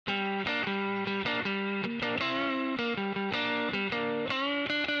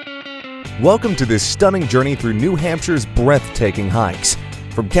Welcome to this stunning journey through New Hampshire's breathtaking hikes.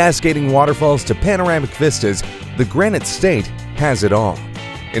 From cascading waterfalls to panoramic vistas, the Granite State has it all.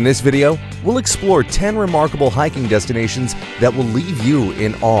 In this video, we'll explore 10 remarkable hiking destinations that will leave you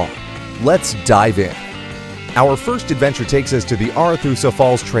in awe. Let's dive in. Our first adventure takes us to the Arethusa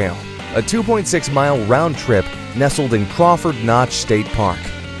Falls Trail, a 2.6-mile round trip nestled in Crawford Notch State Park.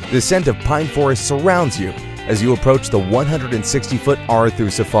 The scent of pine forest surrounds you as you approach the 160-foot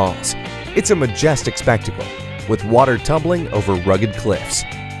Arethusa Falls. It's a majestic spectacle, with water tumbling over rugged cliffs.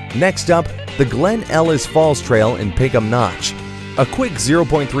 Next up, the Glen Ellis Falls Trail in Pinkham Notch. A quick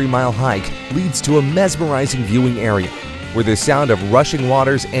 0.3-mile hike leads to a mesmerizing viewing area, where the sound of rushing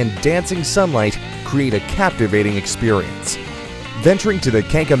waters and dancing sunlight create a captivating experience. Venturing to the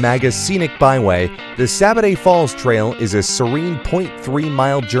Kankamaga Scenic Byway, the Sabaday Falls Trail is a serene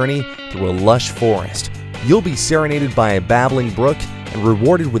 0.3-mile journey through a lush forest. You'll be serenaded by a babbling brook and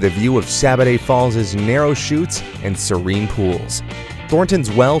rewarded with a view of Sabaday Falls' narrow chutes and serene pools. Thornton's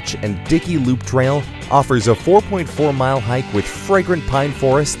Welch and Dickey Loop Trail offers a 4.4-mile hike with fragrant pine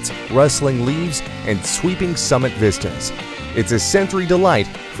forests, rustling leaves, and sweeping summit vistas. It's a sensory delight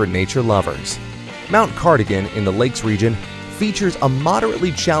for nature lovers. Mount Cardigan in the Lakes region features a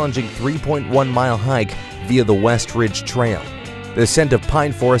moderately challenging 3.1-mile hike via the West Ridge Trail. The scent of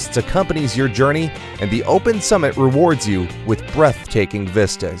pine forests accompanies your journey, and the open summit rewards you with breathtaking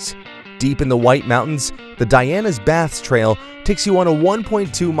vistas. Deep in the White Mountains, the Diana's Baths Trail takes you on a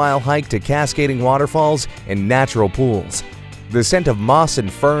 1.2-mile hike to cascading waterfalls and natural pools. The scent of moss and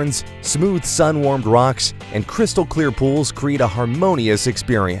ferns, smooth sun-warmed rocks, and crystal-clear pools create a harmonious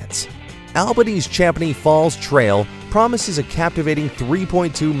experience. Albany's Champney Falls Trail promises a captivating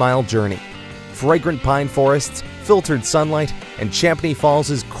 3.2-mile journey. Fragrant pine forests, filtered sunlight, and Champney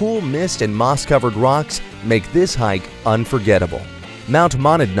Falls' cool mist and moss-covered rocks make this hike unforgettable. Mount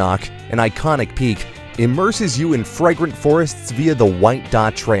Monadnock, an iconic peak, immerses you in fragrant forests via the White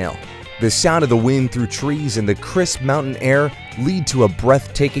Dot Trail. The sound of the wind through trees and the crisp mountain air lead to a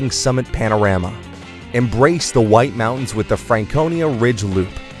breathtaking summit panorama. Embrace the White Mountains with the Franconia Ridge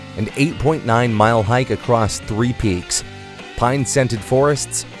Loop, an 8.9-mile hike across 3 peaks. Pine-scented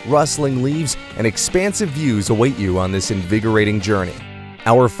forests, rustling leaves, and expansive views await you on this invigorating journey.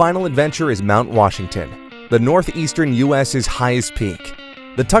 Our final adventure is Mount Washington, the northeastern U.S.'s highest peak.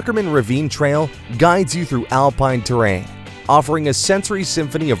 The Tuckerman Ravine Trail guides you through alpine terrain, offering a sensory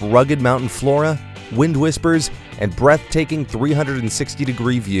symphony of rugged mountain flora, wind whispers, and breathtaking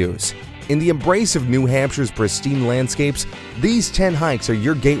 360-degree views. In the embrace of New Hampshire's pristine landscapes, these 10 hikes are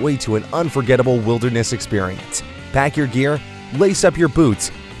your gateway to an unforgettable wilderness experience. Pack your gear, lace up your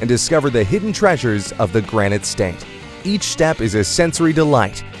boots, and discover the hidden treasures of the Granite State. Each step is a sensory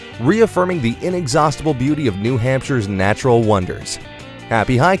delight, reaffirming the inexhaustible beauty of New Hampshire's natural wonders.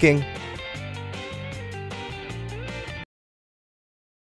 Happy hiking!